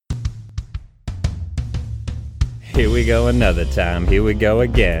Here we go another time, here we go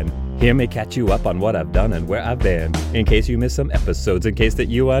again. Hear me catch you up on what I've done and where I've been. In case you missed some episodes, in case that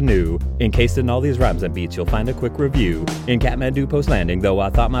you are new. In case in all these rhymes and beats you'll find a quick review. In Kathmandu post-landing, though I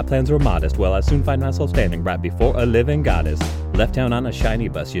thought my plans were modest, well I soon find myself standing right before a living goddess. Left town on a shiny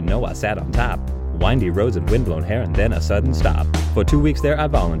bus, you know I sat on top. Windy roads and windblown hair and then a sudden stop. For 2 weeks there I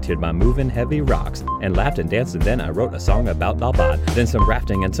volunteered by moving heavy rocks and laughed and danced, and then I wrote a song about Dalbat. Then some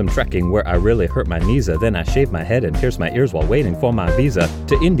rafting and some trekking where I really hurt my knees. Then I shaved my head and pierced my ears while waiting for my visa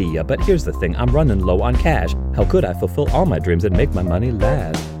to India. But here's the thing, I'm running low on cash. How could I fulfill all my dreams and make my money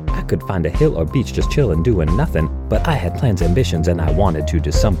last? I could find a hill or beach just chillin' doing nothing, but I had plans, ambitions, and I wanted to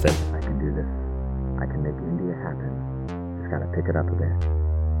do something. I can do this. I can make India happen. Just gotta pick it up a bit.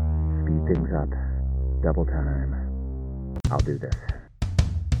 Speed things up. Double time. I'll do this.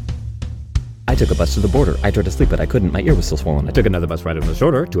 I took a bus to the border. I tried to sleep, but I couldn't. My ear was still swollen. I took another bus ride on the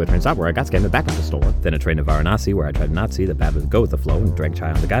shorter to a train stop where I got scammed and back at the store. Then a train to Varanasi where I tried not to see the bad with go with the flow and drank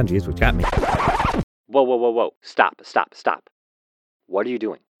chai on the Ganges, which got me. Whoa. Stop. What are you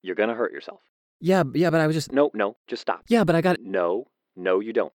doing? You're gonna hurt yourself. Yeah, but I was just... No, just stop. Yeah, but I got... No,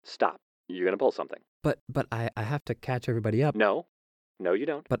 you don't. Stop. You're gonna pull something. But I have to catch everybody up. No, you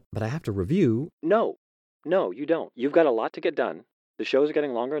don't. But I have to review. No, you don't. You've got a lot to get done. The shows are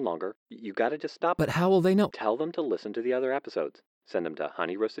getting longer and longer. You gotta just stop. But how will they know? Tell them to listen to the other episodes. Send them to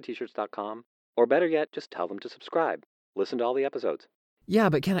honeyroastedtshirts.com. Or better yet, just tell them to subscribe. Listen to all the episodes. Yeah,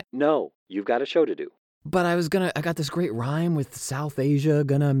 but can I... No, you've got a show to do. But I got this great rhyme with South Asia,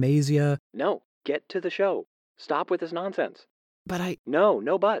 gonna amaze ya. No, get to the show. Stop with this nonsense. But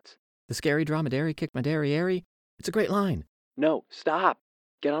No buts. The scary dromedary kicked my derriere. It's a great line. No, stop.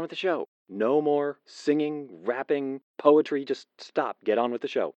 Get on with the show. No more singing, rapping, poetry. Just stop. Get on with the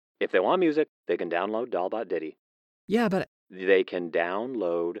show. If they want music, they can download Dalbat Ditty. Yeah, but... They can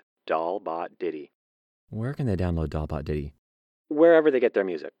download Dalbat Ditty. Where can they download Dalbat Ditty? Wherever they get their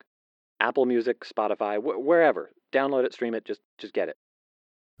music. Apple Music, Spotify, wherever. Download it, stream it, just get it.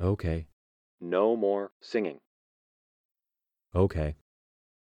 Okay. No more singing. Okay.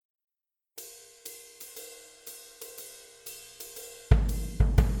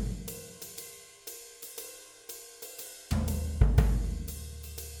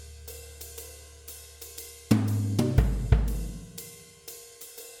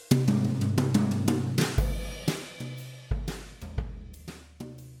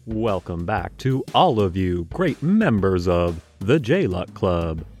 Welcome back to all of you great members of the J-Luck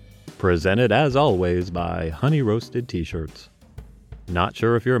Club, presented as always by Honey Roasted T-Shirts. Not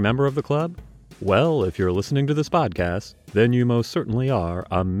sure if you're a member of the club? Well, if you're listening to this podcast, then you most certainly are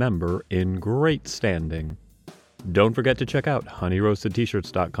a member in great standing. Don't forget to check out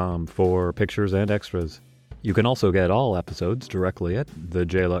honeyroastedtshirts.com for pictures and extras. You can also get all episodes directly at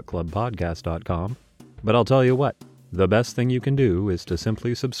thejluckclubpodcast.com, but I'll tell you what, the best thing you can do is to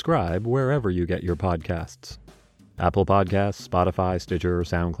simply subscribe wherever you get your podcasts. Apple Podcasts, Spotify, Stitcher,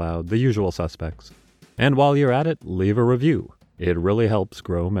 SoundCloud, the usual suspects. And while you're at it, leave a review. It really helps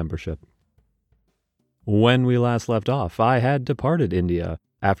grow membership. When we last left off, I had departed India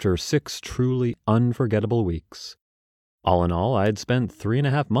after 6 truly unforgettable weeks. All in all, I had spent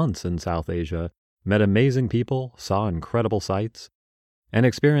 3.5 months in South Asia, met amazing people, saw incredible sights, and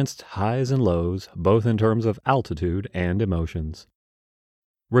experienced highs and lows, both in terms of altitude and emotions.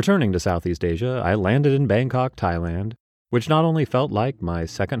 Returning to Southeast Asia, I landed in Bangkok, Thailand, which not only felt like my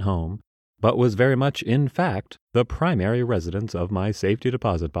second home, but was very much, in fact, the primary residence of my safety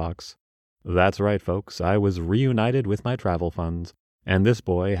deposit box. That's right, folks, I was reunited with my travel funds, and this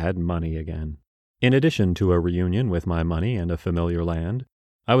boy had money again. In addition to a reunion with my money and a familiar land,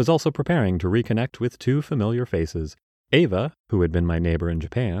 I was also preparing to reconnect with 2 familiar faces, Ava, who had been my neighbor in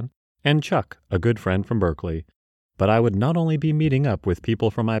Japan, and Chuck, a good friend from Berkeley. But I would not only be meeting up with people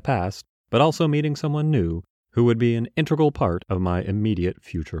from my past, but also meeting someone new who would be an integral part of my immediate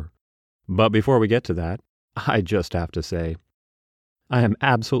future. But before we get to that, I just have to say, I am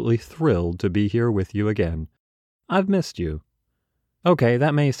absolutely thrilled to be here with you again. I've missed you. Okay,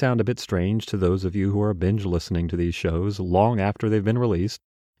 that may sound a bit strange to those of you who are binge listening to these shows long after they've been released,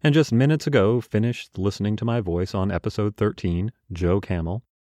 and just minutes ago finished listening to my voice on episode 13, Joe Camel.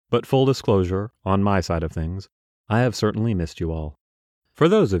 But full disclosure, on my side of things, I have certainly missed you all. For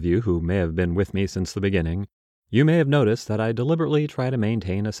those of you who may have been with me since the beginning, you may have noticed that I deliberately try to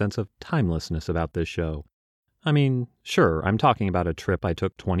maintain a sense of timelessness about this show. I mean, sure, I'm talking about a trip I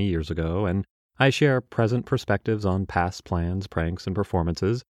took 20 years ago, and I share present perspectives on past plans, pranks, and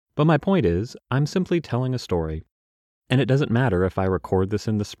performances, but my point is, I'm simply telling a story. And it doesn't matter if I record this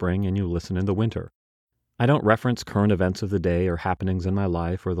in the spring and you listen in the winter. I don't reference current events of the day or happenings in my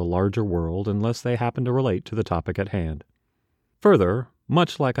life or the larger world unless they happen to relate to the topic at hand. Further,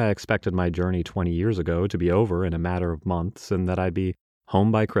 much like I expected my journey 20 years ago to be over in a matter of months and that I'd be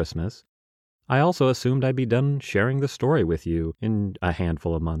home by Christmas, I also assumed I'd be done sharing the story with you in a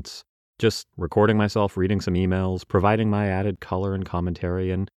handful of months, just recording myself reading some emails, providing my added color and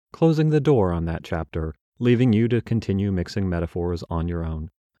commentary, and closing the door on that chapter, leaving you to continue mixing metaphors on your own.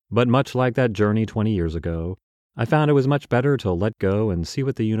 But much like that journey 20 years ago, I found it was much better to let go and see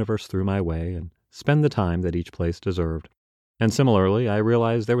what the universe threw my way and spend the time that each place deserved. And similarly, I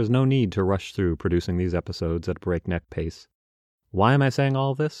realized there was no need to rush through producing these episodes at breakneck pace. Why am I saying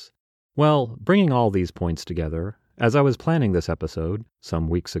all this? Well, bringing all these points together, as I was planning this episode, some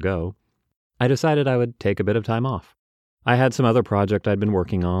weeks ago, I decided I would take a bit of time off. I had some other project I'd been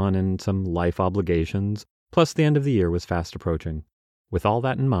working on and some life obligations, plus the end of the year was fast approaching. With all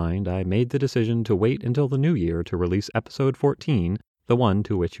that in mind, I made the decision to wait until the new year to release episode 14, the one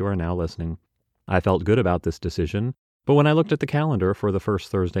to which you are now listening. I felt good about this decision, but when I looked at the calendar for the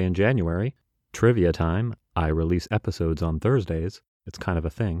first Thursday in January, trivia time, I release episodes on Thursdays, it's kind of a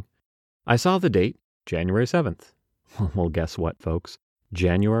thing, I saw the date, January 7th. Well, guess what, folks?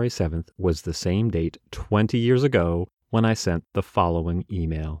 January 7th was the same date 20 years ago when I sent the following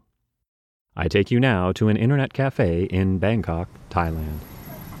email. I take you now to an internet cafe in Bangkok, Thailand.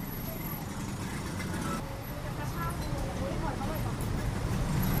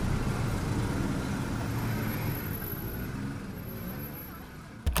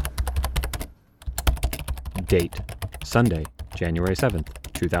 Date, Sunday, January 7th,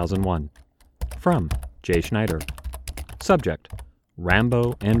 2001. From Jay Schneider. Subject,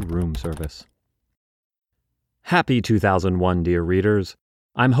 Rambo and room service. Happy 2001, dear readers.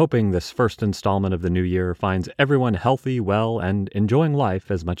 I'm hoping this first installment of the new year finds everyone healthy, well, and enjoying life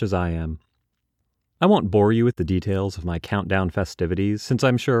as much as I am. I won't bore you with the details of my countdown festivities, since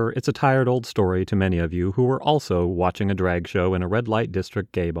I'm sure it's a tired old story to many of you who were also watching a drag show in a red light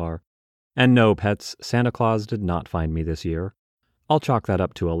district gay bar. And no, pets, Santa Claus did not find me this year. I'll chalk that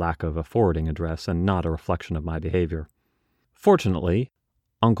up to a lack of a forwarding address and not a reflection of my behavior. Fortunately,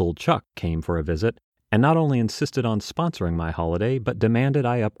 Uncle Chuck came for a visit and not only insisted on sponsoring my holiday, but demanded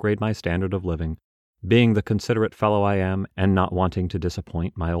I upgrade my standard of living. Being the considerate fellow I am and not wanting to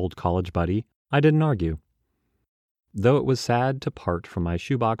disappoint my old college buddy, I didn't argue. Though it was sad to part from my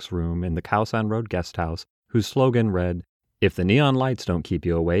shoebox room in the Khao Road guest house, whose slogan read, "If the neon lights don't keep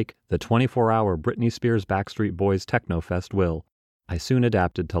you awake, the 24-hour Britney Spears Backstreet Boys Technofest will," I soon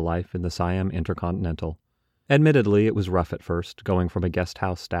adapted to life in the Siam Intercontinental. Admittedly, it was rough at first, going from a guest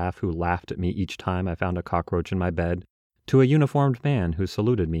house staff who laughed at me each time I found a cockroach in my bed, to a uniformed man who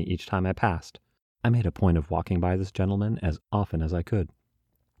saluted me each time I passed. I made a point of walking by this gentleman as often as I could.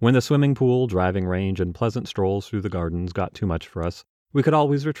 When the swimming pool, driving range, and pleasant strolls through the gardens got too much for us, we could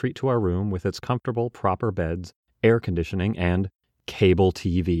always retreat to our room with its comfortable, proper beds, air conditioning, and cable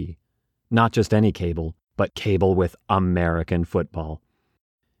TV. Not just any cable, but cable with American football.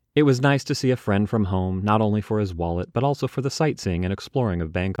 It was nice to see a friend from home, not only for his wallet, but also for the sightseeing and exploring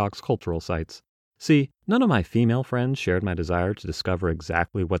of Bangkok's cultural sites. See, none of my female friends shared my desire to discover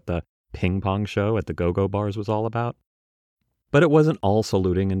exactly what the ping-pong show at the go-go bars was all about. But it wasn't all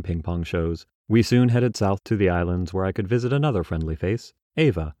saluting and ping-pong shows. We soon headed south to the islands where I could visit another friendly face,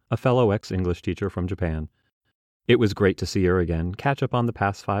 Ava, a fellow ex-English teacher from Japan. It was great to see her again, catch up on the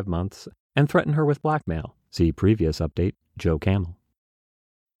past 5 months, and threaten her with blackmail. See previous update, Joe Camel.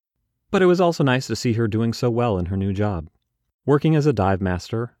 But it was also nice to see her doing so well in her new job. Working as a dive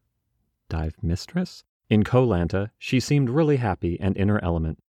mistress? In Koh Lanta, she seemed really happy and in her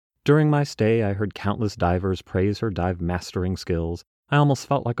element. During my stay, I heard countless divers praise her dive mastering skills. I almost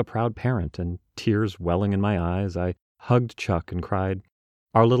felt like a proud parent, and tears welling in my eyes, I hugged Chuck and cried,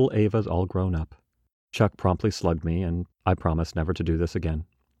 "Our little Ava's all grown up." Chuck promptly slugged me, and I promised never to do this again.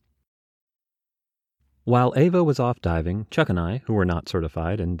 While Ava was off diving, Chuck and I, who were not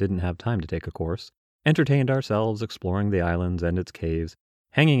certified and didn't have time to take a course, entertained ourselves exploring the islands and its caves,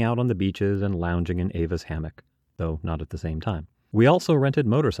 hanging out on the beaches and lounging in Ava's hammock, though not at the same time. We also rented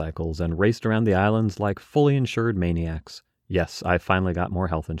motorcycles and raced around the islands like fully insured maniacs. Yes, I finally got more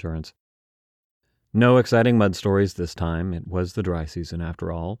health insurance. No exciting mud stories this time. It was the dry season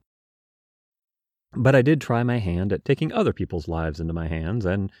after all. But I did try my hand at taking other people's lives into my hands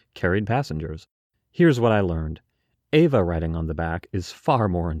and carried passengers. Here's what I learned. Ava riding on the back is far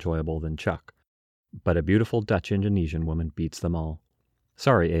more enjoyable than Chuck. But a beautiful Dutch Indonesian woman beats them all.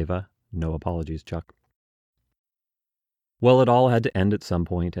 Sorry, Ava. No apologies, Chuck. Well, it all had to end at some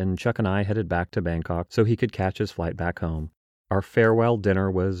point, and Chuck and I headed back to Bangkok so he could catch his flight back home. Our farewell dinner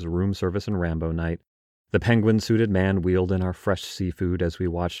was room service and Rambo night. The penguin-suited man wheeled in our fresh seafood as we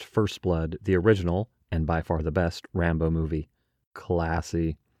watched First Blood, the original, and by far the best, Rambo movie.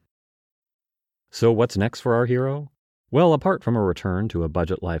 Classy. So what's next for our hero? Well, apart from a return to a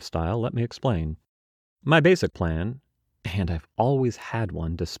budget lifestyle, let me explain. My basic plan, and I've always had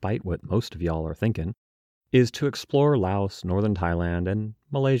one despite what most of y'all are thinking, is to explore Laos, northern Thailand, and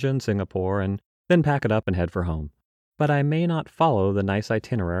Malaysia and Singapore, and then pack it up and head for home. But I may not follow the nice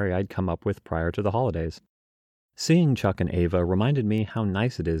itinerary I'd come up with prior to the holidays. Seeing Chuck and Ava reminded me how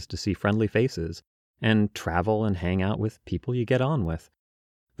nice it is to see friendly faces and travel and hang out with people you get on with.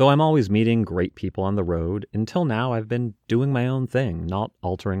 Though I'm always meeting great people on the road, until now I've been doing my own thing, not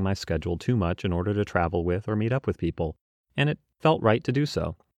altering my schedule too much in order to travel with or meet up with people, and it felt right to do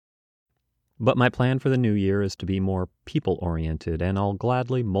so. But my plan for the new year is to be more people-oriented, and I'll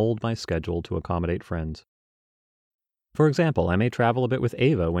gladly mold my schedule to accommodate friends. For example, I may travel a bit with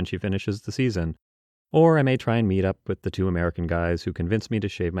Ava when she finishes the season, or I may try and meet up with the 2 American guys who convinced me to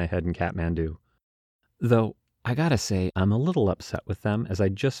shave my head in Kathmandu. Though, I gotta say, I'm a little upset with them as I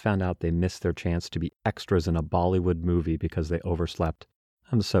just found out they missed their chance to be extras in a Bollywood movie because they overslept.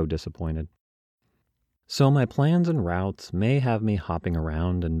 I'm so disappointed. So my plans and routes may have me hopping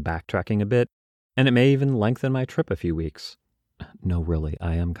around and backtracking a bit, and it may even lengthen my trip a few weeks. No, really,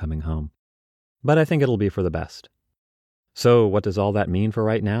 I am coming home. But I think it'll be for the best. So what does all that mean for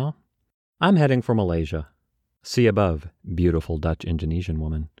right now? I'm heading for Malaysia. See above, beautiful Dutch Indonesian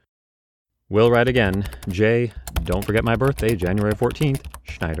woman. We'll ride again. Jay, don't forget my birthday, January 14th,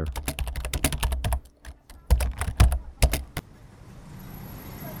 Schneider.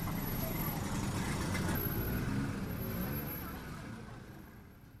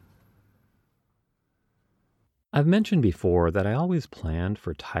 I've mentioned before that I always planned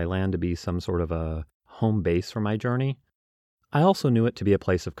for Thailand to be some sort of a home base for my journey. I also knew it to be a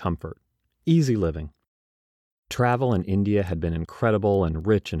place of comfort, easy living. Travel in India had been incredible and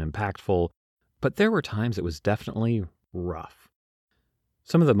rich and impactful, but there were times it was definitely rough.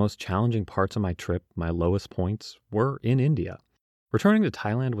 Some of the most challenging parts of my trip, my lowest points, were in India. Returning to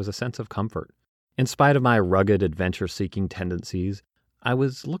Thailand was a sense of comfort. In spite of my rugged, adventure-seeking tendencies, I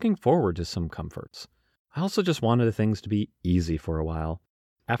was looking forward to some comforts. I also just wanted things to be easy for a while.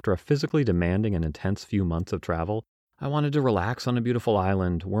 After a physically demanding and intense few months of travel, I wanted to relax on a beautiful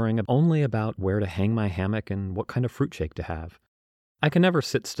island, worrying only about where to hang my hammock and what kind of fruit shake to have. I can never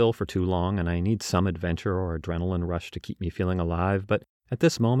sit still for too long, and I need some adventure or adrenaline rush to keep me feeling alive, but at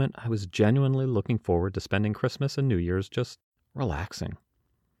this moment, I was genuinely looking forward to spending Christmas and New Year's just relaxing.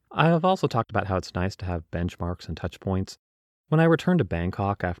 I have also talked about how it's nice to have benchmarks and touch points. When I returned to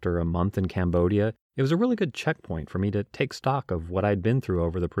Bangkok after a month in Cambodia, it was a really good checkpoint for me to take stock of what I'd been through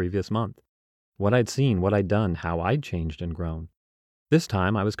over the previous month. What I'd seen, what I'd done, how I'd changed and grown. This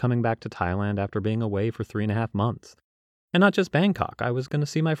time, I was coming back to Thailand after being away for 3.5 months. And not just Bangkok, I was going to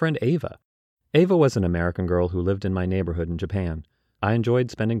see my friend Ava. Ava was an American girl who lived in my neighborhood in Japan. I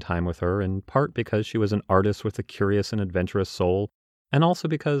enjoyed spending time with her, in part because she was an artist with a curious and adventurous soul, and also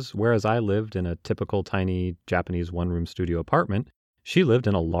because, whereas I lived in a typical tiny Japanese one-room studio apartment, she lived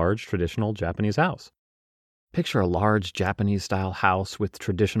in a large traditional Japanese house. Picture a large Japanese-style house with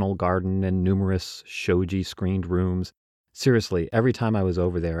traditional garden and numerous shoji-screened rooms. Seriously, every time I was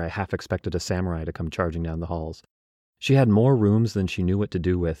over there, I half expected a samurai to come charging down the halls. She had more rooms than she knew what to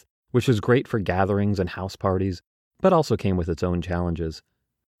do with, which was great for gatherings and house parties, but also came with its own challenges.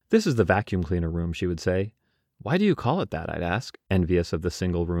 "This is the vacuum cleaner room," she would say. "Why do you call it that?" I'd ask, envious of the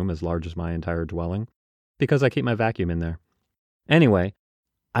single room as large as my entire dwelling. "Because I keep my vacuum in there." Anyway,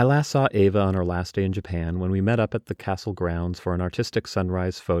 I last saw Ava on her last day in Japan when we met up at the castle grounds for an artistic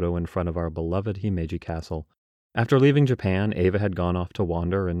sunrise photo in front of our beloved Himeji Castle. After leaving Japan, Ava had gone off to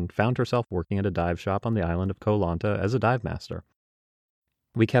wander and found herself working at a dive shop on the island of Koh Lanta as a dive master.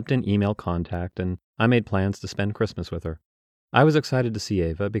 We kept in email contact, and I made plans to spend Christmas with her. I was excited to see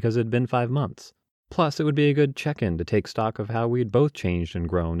Ava because it had been 5 months. Plus, it would be a good check-in to take stock of how we had both changed and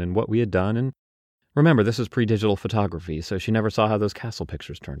grown and what we had done. And remember, this was pre-digital photography, so she never saw how those castle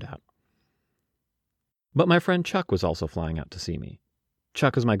pictures turned out. But my friend Chuck was also flying out to see me.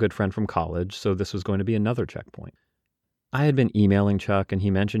 Chuck is my good friend from college, so this was going to be another checkpoint. I had been emailing Chuck, and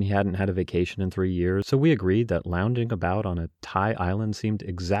he mentioned he hadn't had a vacation in 3 years, so we agreed that lounging about on a Thai island seemed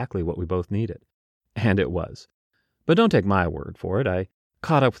exactly what we both needed. And it was. But don't take my word for it. I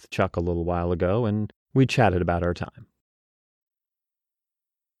caught up with Chuck a little while ago, and we chatted about our time.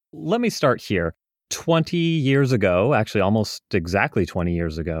 Let me start here. 20 years ago, actually almost exactly 20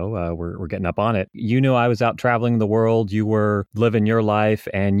 years ago, we're getting up on it. You knew I was out traveling the world. You were living your life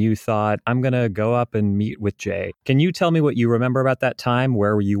and you thought, I'm going to go up and meet with Jay. Can you tell me what you remember about that time,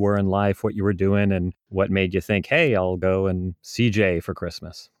 where you were in life, what you were doing, and what made you think, hey, I'll go and see Jay for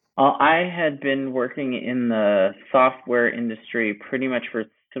Christmas? Well, I had been working in the software industry pretty much for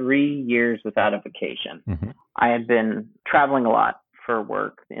 3 years without a vacation. Mm-hmm. I had been traveling a lot for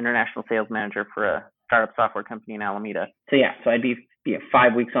work, the international sales manager for a startup software company in Alameda. So I'd be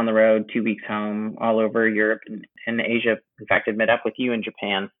 5 weeks on the road, 2 weeks home, all over Europe and Asia. In fact, I'd met up with you in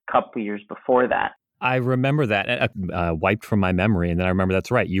Japan a couple of years before that. I remember that wiped from my memory. And then I remember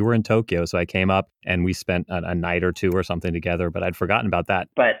that's right. You were in Tokyo. So I came up and we spent a night or two or something together, but I'd forgotten about that.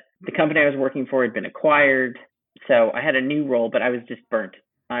 But the company I was working for had been acquired. So I had a new role, but I was just burnt.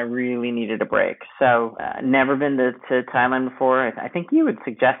 I really needed a break. So never been to Thailand before. I think you had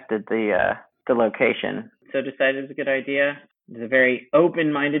suggested the location. So decided it was a good idea. It was a very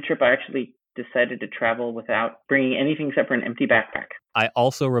open-minded trip. I actually decided to travel without bringing anything except for an empty backpack. I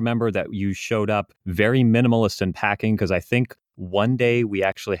also remember that you showed up very minimalist in packing, because I think one day we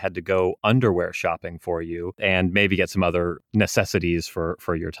actually had to go underwear shopping for you and maybe get some other necessities for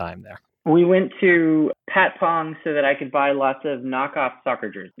your time there. We went to Patpong so that I could buy lots of knockoff soccer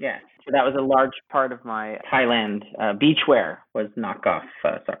jerseys. Yeah, so that was a large part of my Thailand beachwear was knockoff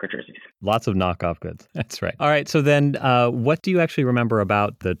soccer jerseys. Lots of knockoff goods. That's right. All right. So then what do you actually remember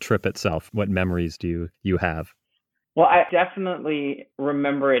about the trip itself? What memories do you have? Well, I definitely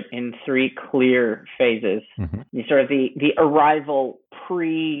remember it in 3 clear phases. Mm-hmm. You sort of the arrival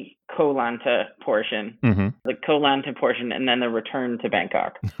pre-Koh Lanta portion, Mm-hmm. the Koh Lanta portion, and then the return to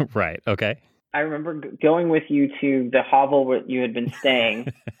Bangkok. Right. Okay. I remember going with you to the hovel where you had been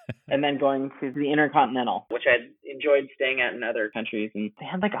staying and then going to the Intercontinental, which I'd enjoyed staying at in other countries. And they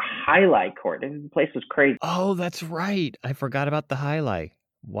had like a highlight court. The place was crazy. Oh, that's right. I forgot about the highlight.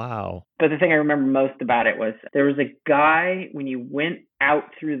 Wow. But the thing I remember most about it was there was a guy, when you went out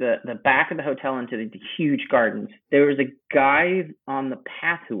through the back of the hotel into the huge gardens, there was a guy on the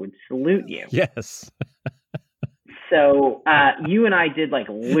path who would salute you. Yes. So you and I did like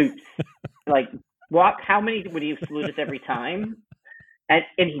loops. Like, how many would he salute us every time? And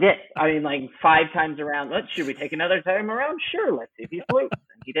he did. I mean, like 5 times around. Should we take another time around? Sure, let's see if he salutes.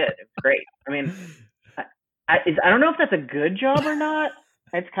 And he did. It was great. I mean, I don't know if that's a good job or not.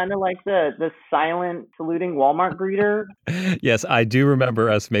 It's kind of like the silent saluting Walmart greeter. Yes, I do remember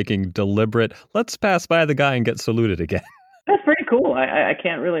us making deliberate, let's pass by the guy and get saluted again. That's pretty cool. I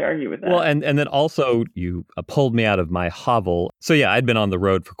can't really argue with that. Well, and then also you pulled me out of my hovel. So yeah, I'd been on the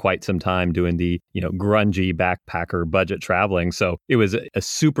road for quite some time doing the, grungy backpacker budget traveling. So it was a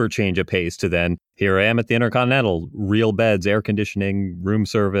super change of pace to then here I am at the Intercontinental, real beds, air conditioning, room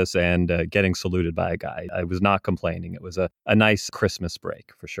service, and getting saluted by a guy. I was not complaining. It was a nice Christmas break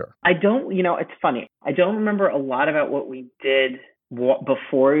for sure. It's funny. I don't remember a lot about what we did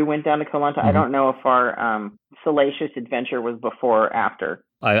before we went down to Koh Lanta. Mm-hmm. I don't know if our salacious adventure was before or after.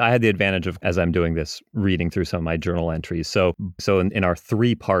 I had the advantage of, as I'm doing this, reading through some of my journal entries. So in our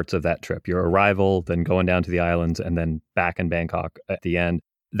 3 parts of that trip, your arrival, then going down to the islands, and then back in Bangkok at the end,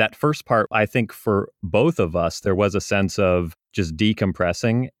 that first part, I think for both of us, there was a sense of just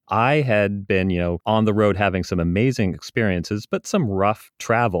decompressing. I had been, on the road having some amazing experiences, but some rough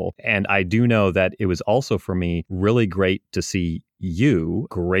travel. And I do know that it was also for me really great to see you,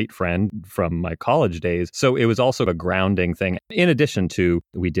 great friend from my college days. So it was also a grounding thing. In addition to,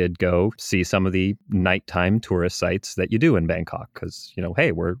 we did go see some of the nighttime tourist sites that you do in Bangkok because,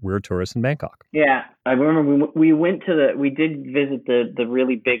 hey, we're tourists in Bangkok. Yeah. I remember we did visit the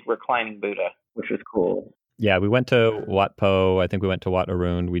really big reclining Buddha, which was cool. Yeah, we went to Wat Po. I think we went to Wat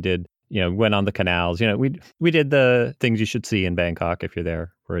Arun. We did, went on the canals. We did the things you should see in Bangkok if you're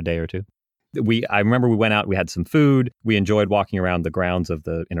there for a day or two. I remember we went out, we had some food. We enjoyed walking around the grounds of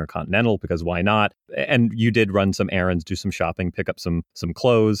the Intercontinental because why not? And you did run some errands, do some shopping, pick up some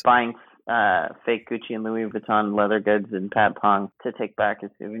clothes. Buying fake Gucci and Louis Vuitton leather goods in Patpong to take back as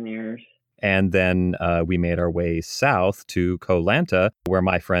souvenirs. And then we made our way south to Koh Lanta, where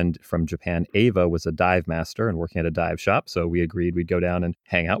my friend from Japan, Ava, was a dive master and working at a dive shop. So we agreed we'd go down and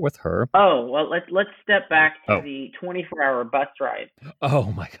hang out with her. Oh, well, let's step back to the 24-hour bus ride.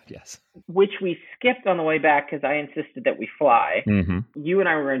 Oh, my God, yes. Which we skipped on the way back because I insisted that we fly. Mm-hmm. You and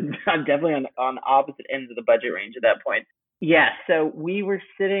I were definitely on opposite ends of the budget range at that point. Yeah, so we were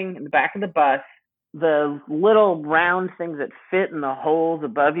sitting in the back of the bus. The little round things that fit in the holes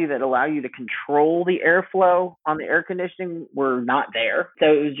above you that allow you to control the airflow on the air conditioning were not there. So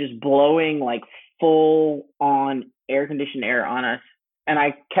it was just blowing like full on air conditioned air on us. and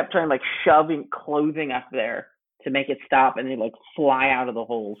I kept trying to like shoving clothing up there to make it stop, and they like fly out of the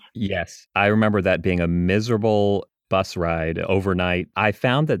holes. Yes. I remember that being a miserable bus ride overnight. I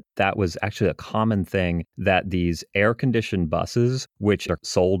found that that was actually a common thing, that these air-conditioned buses, which are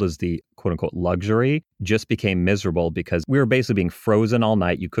sold as the quote-unquote luxury, just became miserable because we were basically being frozen all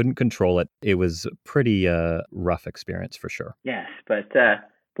night. You couldn't control it. It was a pretty rough experience for sure. Yes, but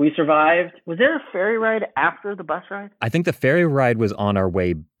we survived. Was there a ferry ride after the bus ride? I think the ferry ride was on our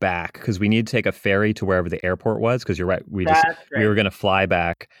way back because we needed to take a ferry to wherever the airport was, because you're right. We were going to fly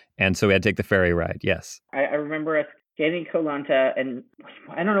back. And so we had to take the ferry ride. Yes. I remember us getting Koh Lanta, and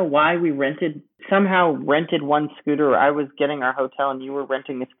I don't know why we somehow rented one scooter. I was getting our hotel and you were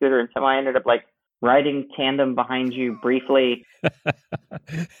renting the scooter, and somehow I ended up like riding tandem behind you briefly.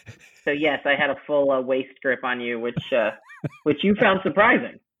 So yes, I had a full waist grip on you, which you found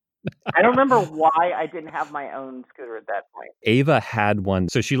surprising. I don't remember why I didn't have my own scooter at that point. Ava had one,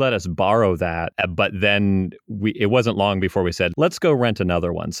 so she let us borrow that, but then it wasn't long before we said, let's go rent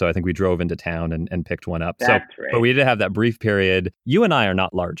another one. So I think we drove into town and picked one up. That's right. But we did have that brief period. You and I are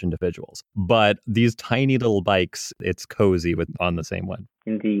not large individuals, but these tiny little bikes, it's cozy on the same one.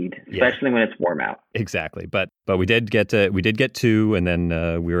 Indeed, especially when it's warm out. Exactly, but we did get two, and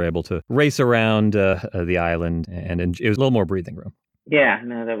then we were able to race around the island, and it was a little more breathing room. Yeah,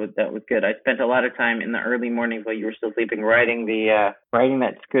 no, that was good. I spent a lot of time in the early mornings while you were still sleeping, riding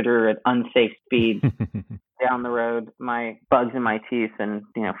that scooter at unsafe speed down the road, my bugs in my teeth, and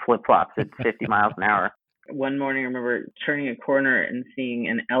flip flops at 50 miles an hour. One morning, I remember turning a corner and seeing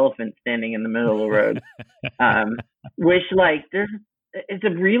an elephant standing in the middle of the road, which it's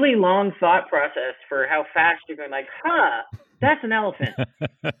a really long thought process for how fast you're going. Like, that's an elephant.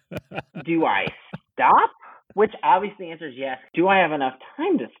 Do I stop? Which obviously answers yes. Do I have enough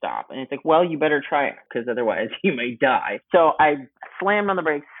time to stop? And it's like, well, you better try it, because otherwise you may die. So I slammed on the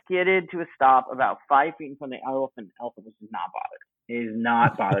brakes, skidded to a stop about 5 feet from the elephant. The elephant was not bothered. He is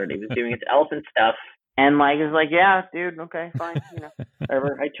not bothered. He was doing its elephant stuff. And Mike was like, yeah, dude, okay, fine.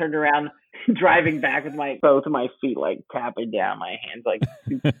 Whatever. I turned around, driving back with both of my feet, like tapping down my hands, like,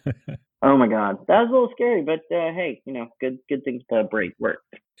 oh my God. That was a little scary, but hey, good things the brake worked.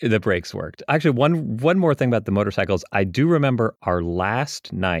 The brakes worked. Actually, one more thing about the motorcycles. I do remember our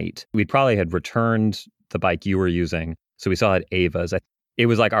last night, we probably had returned the bike you were using. So we saw it at Ava's. It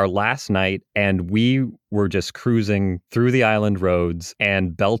was like our last night, and we were just cruising through the island roads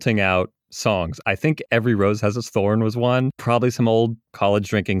and belting out songs. I think Every Rose Has Its Thorn was one. Probably some old college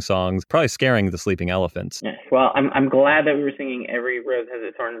drinking songs. Probably scaring the sleeping elephants. Yes. Well, I'm glad that we were singing Every Rose Has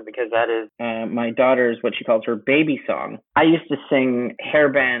Its Thorn, because that is my daughter's, what she calls her baby song. I used to sing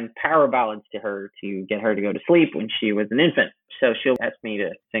hairband power ballads to her to get her to go to sleep when she was an infant. So she'll ask me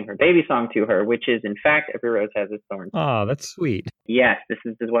to sing her baby song to her, which is, in fact, Every Rose Has Its Thorn. Oh, that's sweet. Yes, this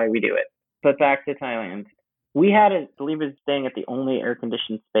is why we do it. But back to Thailand. We had, I believe, was staying at the only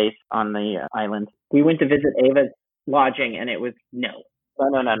air-conditioned space on the island. We went to visit Ava's lodging, and it was no.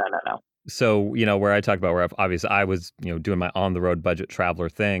 So, where I talked about where obviously I was, doing my on-the-road budget traveler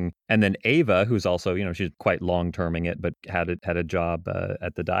thing. And then Ava, who's also, she's quite long-terming it, but had a job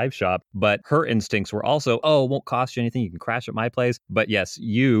at the dive shop. But her instincts were also, it won't cost you anything. You can crash at my place. But yes,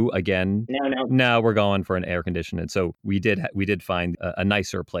 you, again, no, we're going for an air conditioning. So we did find a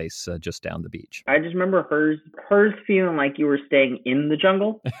nicer place just down the beach. I just remember hers feeling like you were staying in the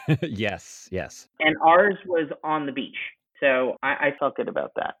jungle. Yes. And ours was on the beach. So I felt good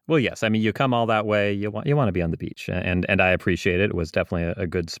about that. Well, yes. I mean, you come all that way, you want to be on the beach, and I appreciate it. It was definitely a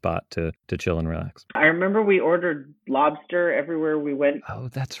good spot to chill and relax. I remember we ordered lobster everywhere we went. Oh,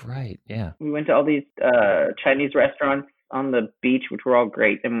 that's right. Yeah. We went to all these Chinese restaurants on the beach, which were all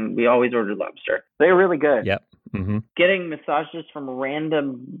great, and we always ordered lobster. They were really good. Yep. Mm-hmm. Getting massages from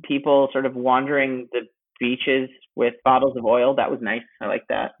random people sort of wandering the beaches with bottles of oil, that was nice. I like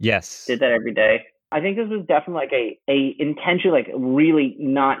that. Yes. Did that every day. I think this was definitely like a intention, like really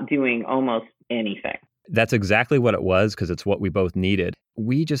not doing almost anything. That's exactly what it was, because it's what we both needed.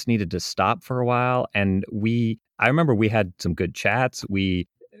 We just needed to stop for a while, and I remember we had some good chats. We'd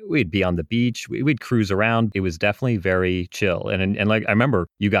be on the beach. We'd cruise around. It was definitely very chill. And like, I remember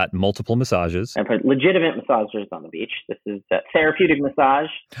you got multiple massages. I put legitimate massagers on the beach. This is a therapeutic massage.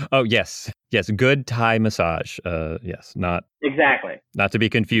 Oh, yes. Yes. Good Thai massage. Yes. Not exactly. Not to be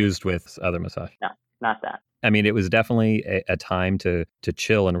confused with other massage. No, not that. I mean, it was definitely a time to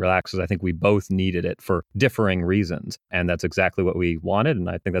chill and relax, because I think we both needed it for differing reasons. And that's exactly what we wanted. And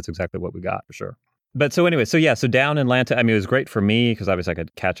I think that's exactly what we got, for sure. But so anyway, so down in Atlanta, I mean, it was great for me because obviously I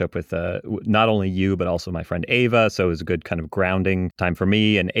could catch up with not only you, but also my friend Ava. So it was a good kind of grounding time for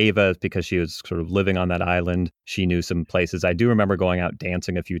me. And Ava, because she was sort of living on that island, she knew some places. I do remember going out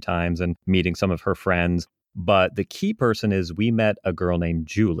dancing a few times and meeting some of her friends. But the key person is we met a girl named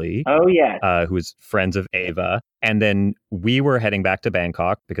Julie. Oh, yeah. Who was friends of Ava. And then we were heading back to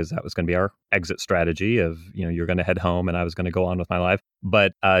Bangkok because that was going to be our exit strategy of, you're going to head home and I was going to go on with my life.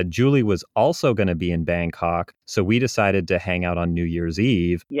 But Julie was also going to be in Bangkok. So we decided to hang out on New Year's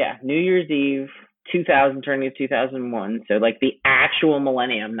Eve. Yeah, New Year's Eve, 2000 turning to 2001. So like the actual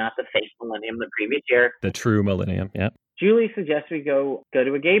millennium, not the fake millennium, the previous year. The true millennium, yeah. Julie suggests we go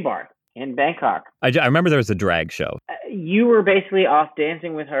to a gay bar in Bangkok. I remember there was a drag show. You were basically off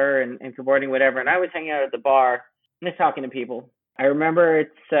dancing with her and cavorting, whatever, and I was hanging out at the bar and just talking to people. I remember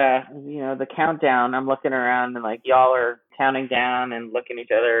it's, the countdown. I'm looking around and like y'all are counting down and looking at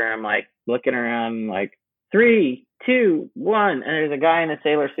each other. And I'm like looking around like 3, 2, 1. And there's a guy in a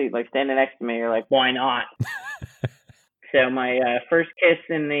sailor suit like standing next to me. You're like, why not? So my first kiss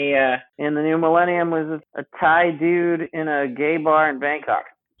in the new millennium was a Thai dude in a gay bar in Bangkok.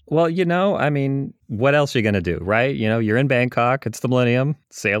 Well, I mean, what else are you going to do, right? You're in Bangkok. It's the millennium.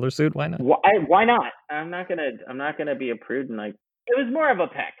 Sailor suit. Why not? Why not? I'm not gonna be a prude and like. It was more of a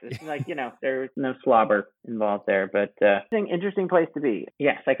peck. It's like, there was no slobber involved there, but interesting place to be.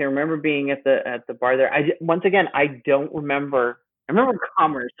 Yes, I can remember being at the bar there. Once again, I don't remember. I remember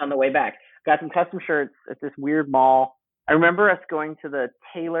commerce on the way back. Got some custom shirts at this weird mall. I remember us going to the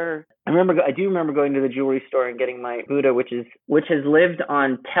tailor. I do remember going to the jewelry store and getting my Buddha, which has lived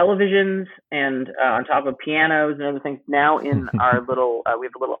on televisions and on top of pianos and other things. Now in our little, we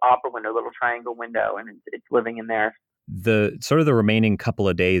have a little opera window, a little triangle window, and it's living in there. The sort of the remaining couple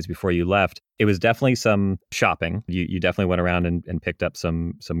of days before you left, it was definitely some shopping. You definitely went around and picked up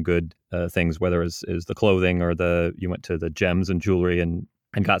some good things, whether it was the clothing or you went to the gems and jewelry and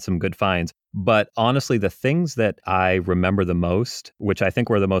got some good finds. But honestly, the things that I remember the most, which I think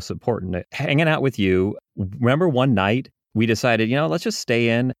were the most important, hanging out with you. Remember one night we decided, let's just stay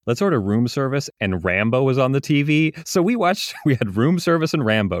in. Let's order room service. And Rambo was on the TV. So we had room service and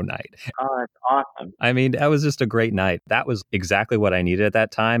Rambo night. Oh, that's awesome. I mean, that was just a great night. That was exactly what I needed at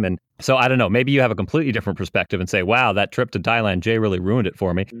that time. And so I don't know, maybe you have a completely different perspective and say, wow, that trip to Thailand, Jay really ruined it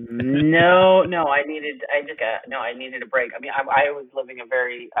for me. No, I needed a break. I mean, I was living a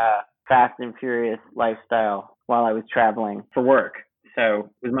very fast and furious lifestyle while I was traveling for work. So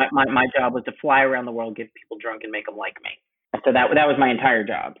it was my job was to fly around the world, get people drunk, and make them like me. So that was my entire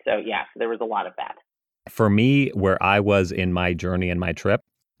job. So yeah, there was a lot of that. For me, where I was in my journey and my trip,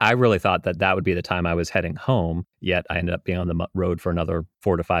 I really thought that would be the time I was heading home. Yet I ended up being on the road for another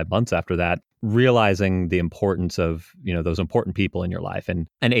 4 to 5 months after that, realizing the importance of those important people in your life and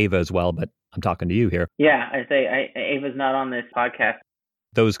Ava as well. But I'm talking to you here. Yeah, I say Ava's not on this podcast.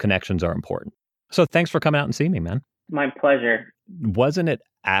 Those connections are important. So thanks for coming out and seeing me, man. My pleasure. Wasn't it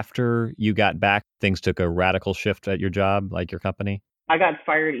after you got back, things took a radical shift at your job, like your company? I got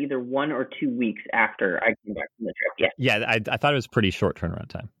fired either 1 or 2 weeks after I came back from the trip. Yeah. Yeah, I thought it was pretty short turnaround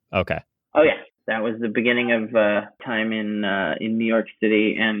time. Okay. Oh, yeah. That was the beginning of time in New York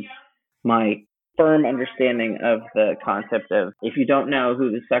City and my firm understanding of the concept of if you don't know who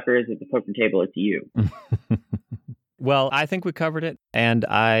the sucker is at the poker table, it's you. Well, I think we covered it, and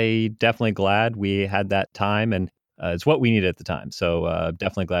I definitely glad we had that time, and it's what we needed at the time. So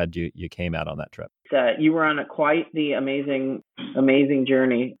definitely glad you came out on that trip. You were on quite the amazing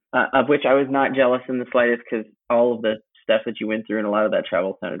journey, of which I was not jealous in the slightest because all of the stuff that you went through and a lot of that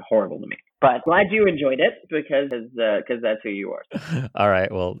travel sounded horrible to me. But glad you enjoyed it because that's who you are. All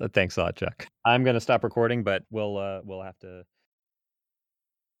right. Well, thanks a lot, Chuck. I'm going to stop recording, but we'll have to.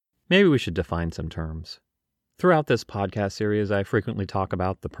 Maybe we should define some terms. Throughout this podcast series, I frequently talk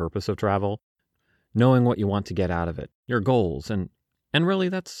about the purpose of travel, knowing what you want to get out of it, your goals, and really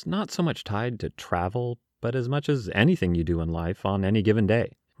that's not so much tied to travel, but as much as anything you do in life on any given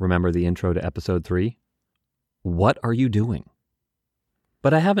day. Remember the intro to episode 3? What are you doing?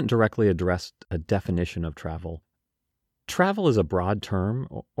 But I haven't directly addressed a definition of travel. Travel is a broad term,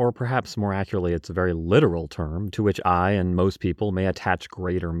 or perhaps more accurately, it's a very literal term to which I and most people may attach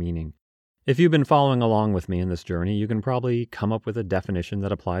greater meaning. If you've been following along with me in this journey, you can probably come up with a definition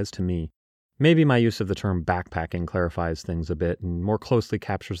that applies to me. Maybe my use of the term backpacking clarifies things a bit and more closely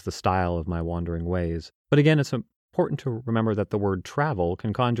captures the style of my wandering ways. But again, it's important to remember that the word travel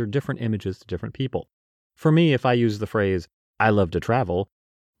can conjure different images to different people. For me, if I use the phrase, I love to travel,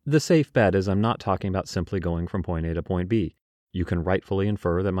 the safe bet is I'm not talking about simply going from point A to point B. You can rightfully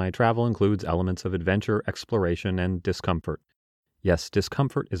infer that my travel includes elements of adventure, exploration, and discomfort. Yes,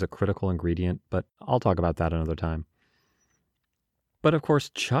 discomfort is a critical ingredient, but I'll talk about that another time. But of course,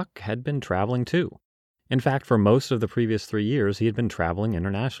 Chuck had been traveling too. In fact, for most of the previous 3 years, he had been traveling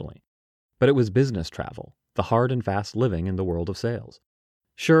internationally. But it was business travel, the hard and fast living in the world of sales.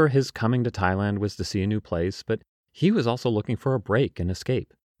 Sure, his coming to Thailand was to see a new place, but he was also looking for a break and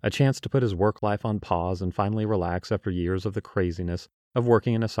escape, a chance to put his work life on pause and finally relax after years of the craziness of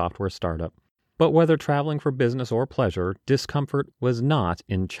working in a software startup. But whether traveling for business or pleasure, discomfort was not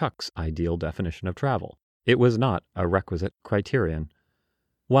in Chuck's ideal definition of travel. It was not a requisite criterion.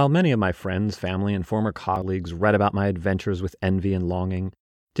 While many of my friends, family, and former colleagues read about my adventures with envy and longing,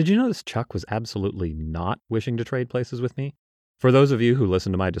 did you notice Chuck was absolutely not wishing to trade places with me? For those of you who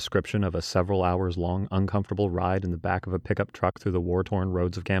listened to my description of a several hours long uncomfortable ride in the back of a pickup truck through the war-torn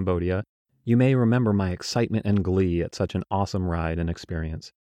roads of Cambodia, you may remember my excitement and glee at such an awesome ride and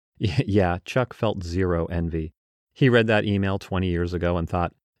experience. Yeah, Chuck felt zero envy. He read that email 20 years ago and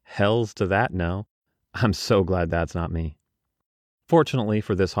thought, "Hells to that, no. I'm so glad that's not me." Fortunately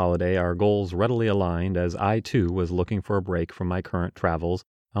for this holiday, our goals readily aligned as I too was looking for a break from my current travels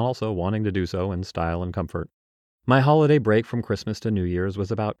and also wanting to do so in style and comfort. My holiday break from Christmas to New Year's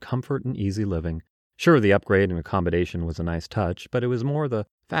was about comfort and easy living. Sure, the upgrade and accommodation was a nice touch, but it was more the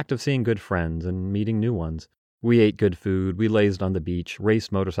fact of seeing good friends and meeting new ones. We ate good food, we lazed on the beach,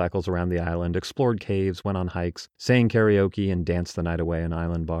 raced motorcycles around the island, explored caves, went on hikes, sang karaoke, and danced the night away in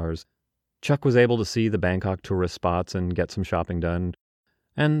island bars. Chuck was able to see the Bangkok tourist spots and get some shopping done.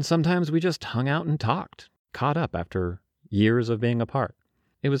 And sometimes we just hung out and talked, caught up after years of being apart.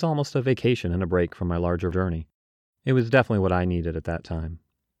 It was almost a vacation and a break from my larger journey. It was definitely what I needed at that time.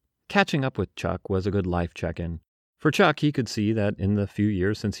 Catching up with Chuck was a good life check-in. For Chuck, he could see that in the few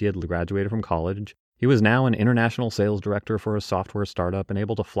years since he had graduated from college, he was now an international sales director for a software startup and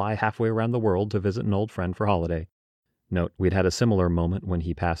able to fly halfway around the world to visit an old friend for holiday. Note, we'd had a similar moment when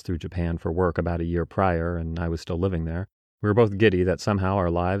he passed through Japan for work about a year prior, and I was still living there. We were both giddy that somehow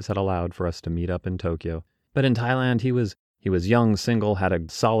our lives had allowed for us to meet up in Tokyo. But in Thailand, he was young, single, had a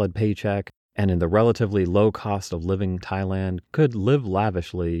solid paycheck, and in the relatively low cost of living Thailand, could live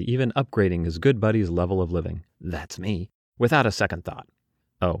lavishly, even upgrading his good buddy's level of living. That's me. Without a second thought.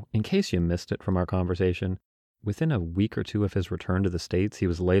 Oh, in case you missed it from our conversation, within a week or two of his return to the States, he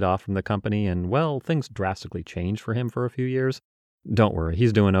was laid off from the company and, well, things drastically changed for him for a few years. Don't worry,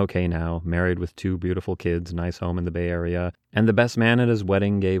 he's doing okay now, married with 2 beautiful kids, nice home in the Bay Area, and the best man at his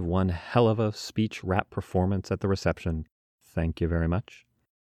wedding gave one hell of a speech rap performance at the reception. Thank you very much.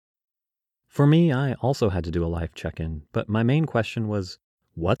 For me, I also had to do a life check-in, but my main question was,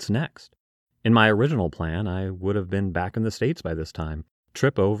 what's next? In my original plan, I would have been back in the States by this time,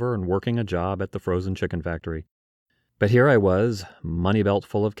 trip over and working a job at the frozen chicken factory. But here I was, money belt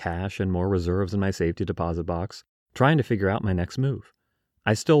full of cash and more reserves in my safety deposit box, trying to figure out my next move.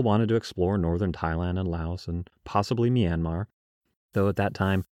 I still wanted to explore northern Thailand and Laos and possibly Myanmar, though at that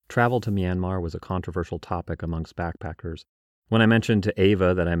time, travel to Myanmar was a controversial topic amongst backpackers. When I mentioned to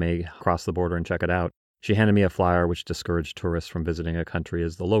Ava that I may cross the border and check it out, she handed me a flyer which discouraged tourists from visiting a country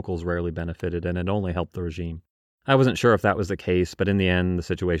as the locals rarely benefited and it only helped the regime. I wasn't sure if that was the case, but in the end, the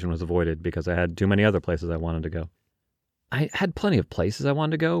situation was avoided because I had too many other places I wanted to go. I had plenty of places I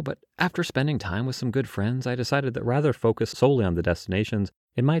wanted to go, but after spending time with some good friends, I decided that rather focus solely on the destinations,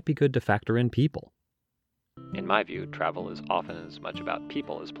 it might be good to factor in people. In my view, travel is often as much about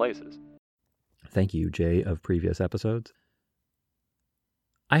people as places. Thank you, Jay, of previous episodes.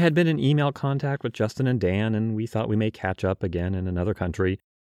 I had been in email contact with Justin and Dan, and we thought we may catch up again in another country.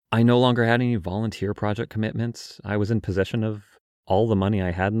 I no longer had any volunteer project commitments. I was in possession of all the money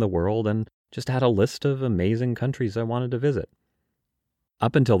I had in the world and just had a list of amazing countries I wanted to visit.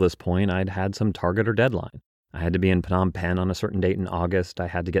 Up until this point, I'd had some target or deadline. I had to be in Phnom Penh on a certain date in August. I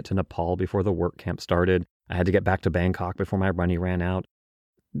had to get to Nepal before the work camp started. I had to get back to Bangkok before my money ran out.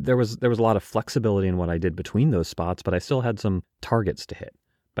 There was a lot of flexibility in what I did between those spots, but I still had some targets to hit.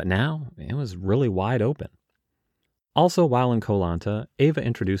 But now, it was really wide open. Also, while in Koh Lanta, Ava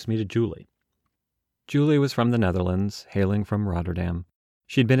introduced me to Julie. Julie was from the Netherlands, hailing from Rotterdam.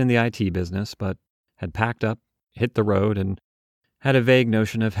 She'd been in the IT business, but had packed up, hit the road, and had a vague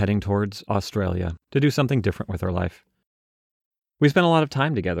notion of heading towards Australia to do something different with her life. We spent a lot of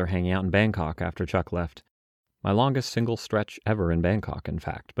time together hanging out in Bangkok after Chuck left. My longest single stretch ever in Bangkok, in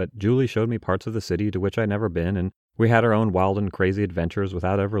fact, but Julie showed me parts of the city to which I'd never been, and we had our own wild and crazy adventures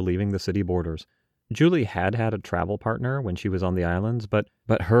without ever leaving the city borders. Julie had a travel partner when she was on the islands, but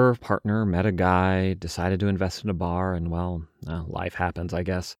her partner met a guy, decided to invest in a bar, and well, life happens, I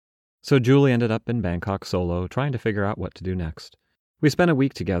guess. So Julie ended up in Bangkok solo, trying to figure out what to do next. We spent a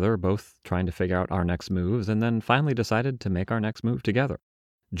week together, both trying to figure out our next moves, and then finally decided to make our next move together.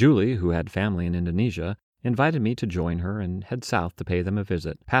 Julie, who had family in Indonesia, invited me to join her and head south to pay them a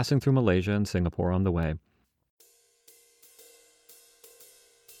visit, passing through Malaysia and Singapore on the way.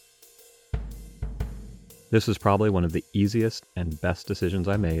 This was probably one of the easiest and best decisions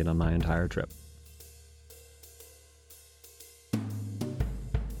I made on my entire trip.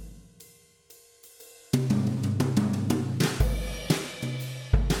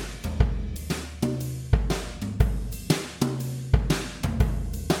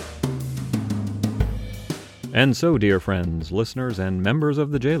 And so, dear friends, listeners, and members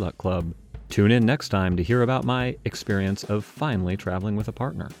of the J-Luck Club, tune in next time to hear about my experience of finally traveling with a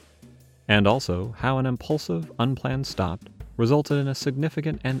partner. And also, how an impulsive, unplanned stop resulted in a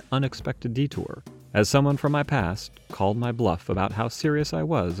significant and unexpected detour, as someone from my past called my bluff about how serious I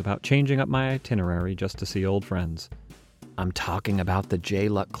was about changing up my itinerary just to see old friends. I'm talking about the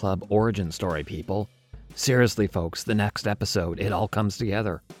J-Luck Club origin story, people. Seriously, folks, the next episode, it all comes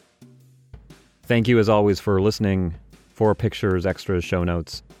together. Thank you as always for listening. For pictures, extras, show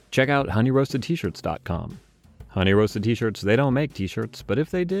notes, check out honeyroastedtshirts.com. Honey Roasted T-shirts, they don't make T-shirts, but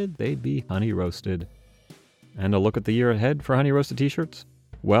if they did, they'd be honey roasted. And a look at the year ahead for Honey Roasted T-shirts?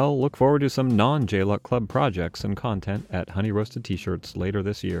 Well, look forward to some non-J-Luck Club projects and content at Honey Roasted T-shirts later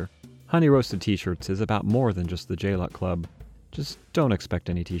this year. Honey Roasted T-shirts is about more than just the J-Luck Club. Just don't expect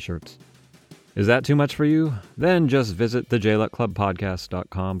any T-shirts. Is that too much for you? Then just visit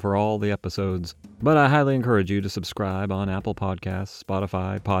thejluckclubpodcast.com for all the episodes. But I highly encourage you to subscribe on Apple Podcasts,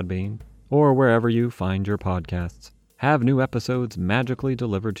 Spotify, Podbean, or wherever you find your podcasts. Have new episodes magically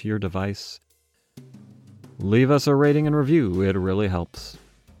delivered to your device. Leave us a rating and review, it really helps.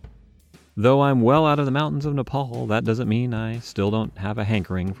 Though I'm well out of the mountains of Nepal, that doesn't mean I still don't have a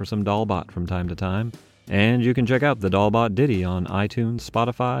hankering for some Dalbot from time to time. And you can check out the Dalbot Ditty on iTunes,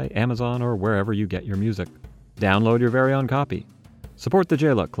 Spotify, Amazon, or wherever you get your music. Download your very own copy. Support the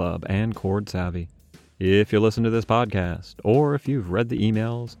J-Luck Club and Chord Savvy. If you listen to this podcast, or if you've read the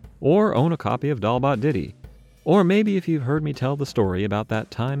emails, or own a copy of Dalbot Ditty, or maybe if you've heard me tell the story about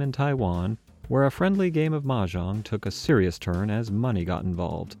that time in Taiwan where a friendly game of mahjong took a serious turn as money got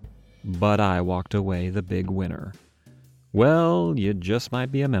involved, but I walked away the big winner. Well, you just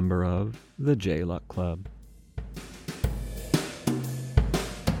might be a member of the J-Luck Club.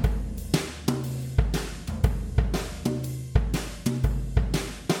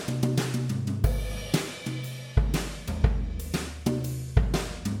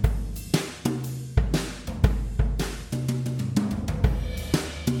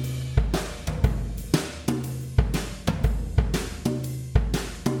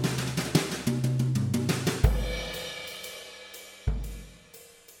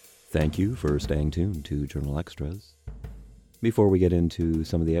 Thank you for staying tuned to Journal Extras. Before we get into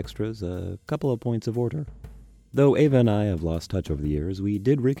some of the extras, a couple of points of order. Though Ava and I have lost touch over the years, we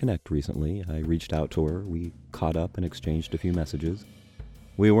did reconnect recently. I reached out to her, we caught up and exchanged a few messages.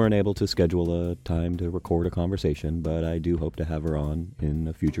 We weren't able to schedule a time to record a conversation, but I do hope to have her on in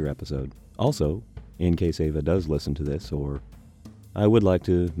a future episode. Also, in case Ava does listen to this, I would like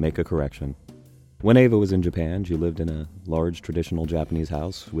to make a correction. When Ava was in Japan, she lived in a large traditional Japanese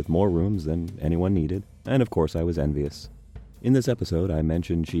house with more rooms than anyone needed, and of course I was envious. In this episode, I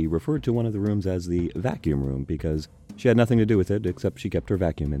mentioned she referred to one of the rooms as the vacuum room because she had nothing to do with it except she kept her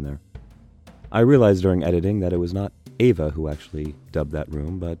vacuum in there. I realized during editing that it was not Ava who actually dubbed that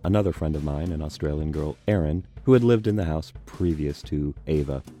room, but another friend of mine, an Australian girl, Erin, who had lived in the house previous to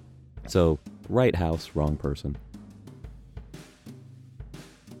Ava. So, right house, wrong person.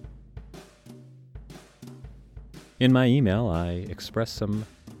 In my email, I expressed some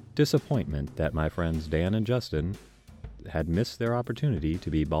disappointment that my friends Dan and Justin had missed their opportunity to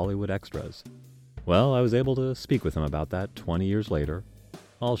be Bollywood extras. Well, I was able to speak with them about that 20 years later.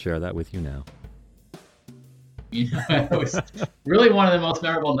 I'll share that with you now. It was really one of the most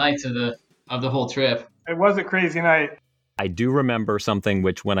memorable nights of the whole trip. It was a crazy night. I do remember something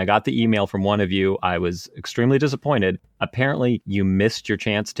which, when I got the email from one of you, I was extremely disappointed. Apparently, you missed your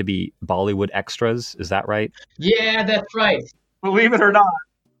chance to be Bollywood extras. Is that right? Yeah, that's right. Believe it or not,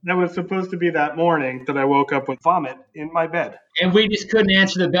 that was supposed to be that morning that I woke up with vomit in my bed. And we just couldn't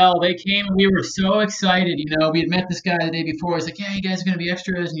answer the bell. They came and we were so excited. We had met this guy the day before. He's like, yeah, you guys are going to be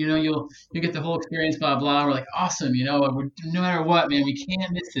extras and, you'll get the whole experience, blah, blah. We're like, awesome. No matter what, man, we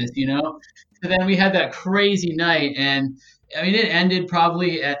can't miss this, So then we had that crazy night. And, it ended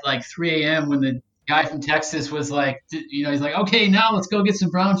probably at like 3 a.m. when the guy from Texas was like, he's like, okay, now let's go get some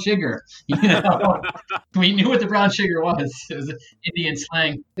brown sugar. We knew what the brown sugar was. It was Indian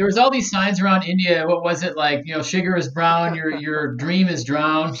slang. There was all these signs around India. What was it like? Sugar is brown. Your dream is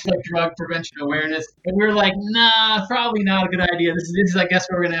drowned. Like drug prevention awareness. And we were like, nah, probably not a good idea. This is I guess,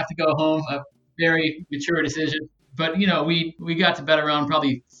 where we're gonna have to go home. A very mature decision. But we got to bed around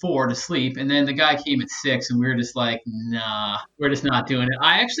probably 4 to sleep, and then the guy came at 6, and we were just like, nah, we're just not doing it.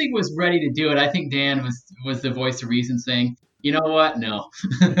 I actually was ready to do it. I think Dan was the voice of reason, saying, you know what, no.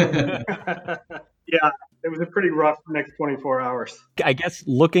 Yeah, it was a pretty rough next 24 hours. I guess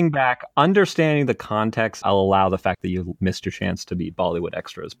looking back, understanding the context, I'll allow the fact that you missed your chance to beat Bollywood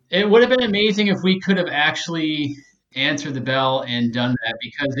Extras. It would have been amazing if we could have actually answered the bell and done that,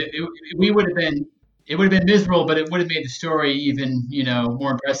 because it would have been miserable, but it would have made the story even,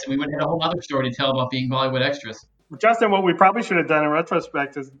 more impressive. We would have had a whole other story to tell about being Bollywood Extras. Justin, what we probably should have done in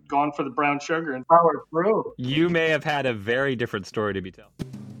retrospect is gone for the brown sugar and powered through. You may have had a very different story to be told.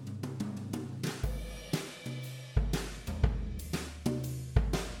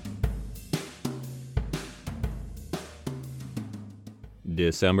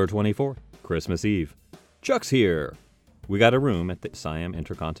 December 24th, Christmas Eve. Chuck's here. We got a room at the Siam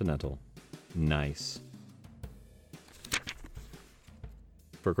Intercontinental. Nice.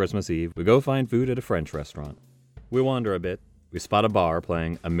 For Christmas Eve, we go find food at a French restaurant. We wander a bit. We spot a bar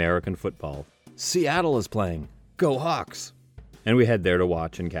playing American football. Seattle is playing. Go Hawks! And we head there to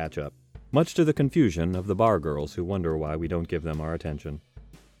watch and catch up, much to the confusion of the bar girls who wonder why we don't give them our attention.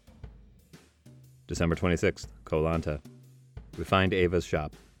 December 26th, Koh Lanta. We find Ava's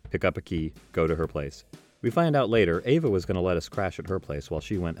shop, pick up a key, go to her place. We find out later Ava was going to let us crash at her place while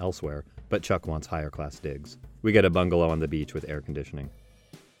she went elsewhere, but Chuck wants higher class digs. We get a bungalow on the beach with air conditioning.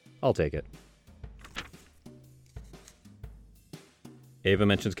 I'll take it. Ava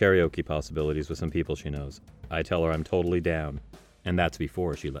mentions karaoke possibilities with some people she knows. I tell her I'm totally down, and that's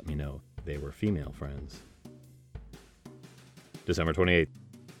before she let me know they were female friends. December 28th.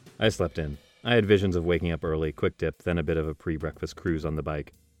 I slept in. I had visions of waking up early, quick dip, then a bit of a pre-breakfast cruise on the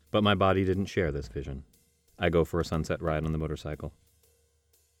bike. But my body didn't share this vision. I go for a sunset ride on the motorcycle.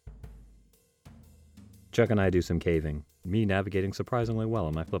 Chuck and I do some caving, me navigating surprisingly well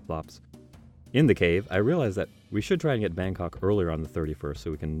on my flip-flops. In the cave, I realize that we should try and get Bangkok earlier on the 31st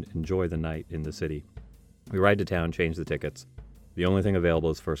so we can enjoy the night in the city. We ride to town, change the tickets. The only thing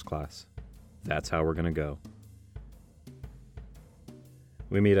available is first class. That's how we're gonna go.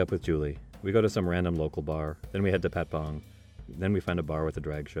 We meet up with Julie. We go to some random local bar, then we head to Patpong. Then we find a bar with a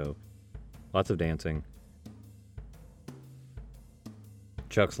drag show. Lots of dancing.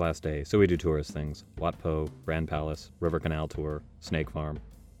 Chuck's last day, so we do tourist things. Wat Po, Grand Palace, River Canal Tour, Snake Farm.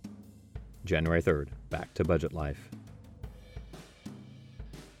 January 3rd, back to budget life.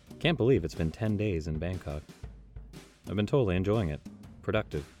 Can't believe it's been 10 days in Bangkok. I've been totally enjoying it.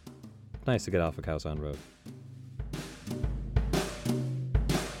 Productive. Nice to get off of Khao San Road.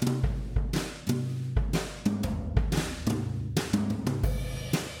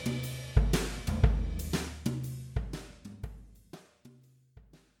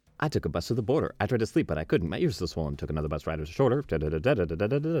 I took a bus to the border. I tried to sleep, but I couldn't. My ears were swollen. Took another bus ride. It was shorter.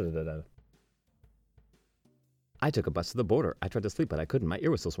 I took a bus to the border. I tried to sleep, but I couldn't. My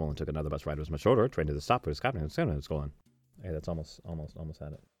ear was still swollen. Took another bus ride. It was much shorter. Train to the stop. It was stopping. It was going. Hey, that's almost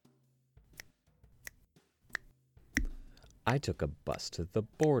had it. I took a bus to the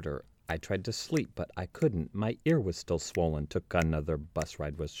border. I tried to sleep, but I couldn't. My ear was still swollen. Took another bus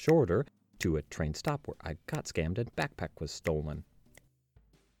ride. Was shorter. To a train stop where I got scammed and backpack was stolen.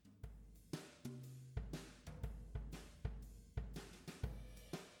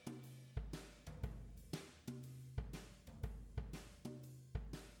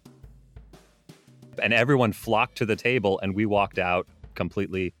 And everyone flocked to the table, and we walked out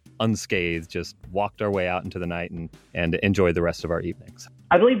completely unscathed, just walked our way out into the night and enjoyed the rest of our evenings.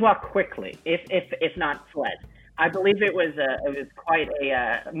 I believe walked quickly, if not fled. I believe it was quite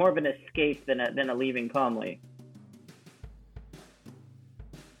a more of an escape than a leaving calmly.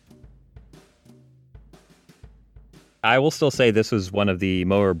 I will still say this was one of the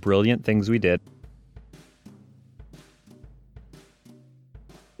more brilliant things we did.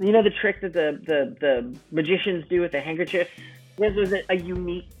 You know the trick that the magicians do with the handkerchief? This was a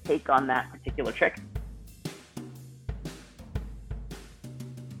unique take on that particular trick.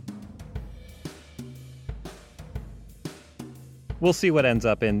 We'll see what ends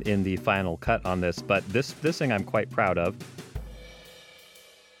up in the final cut on this, but this thing I'm quite proud of.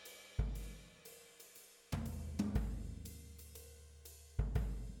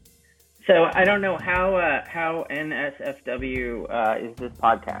 So I don't know how NSFW is this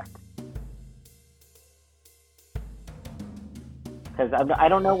podcast. because I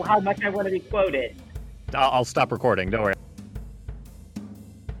don't know how much I want to be quoted. I'll stop recording. Don't worry.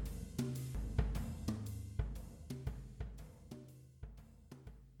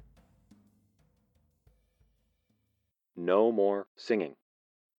 No more singing.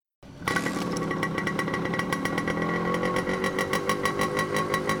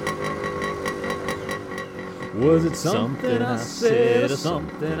 Was it something I said or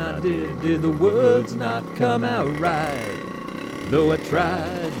something I did the words not come out right? Though I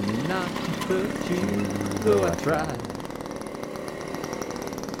tried not to hurt you, though I tried.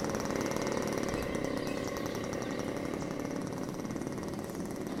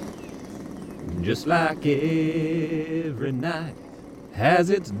 Just like every night has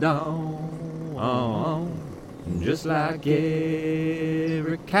its dawn. Just like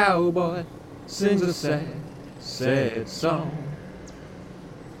every cowboy sings a sad, sad song.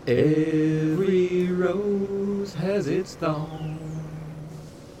 Every rose has its thorn.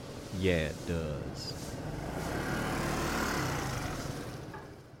 Yeah, it does.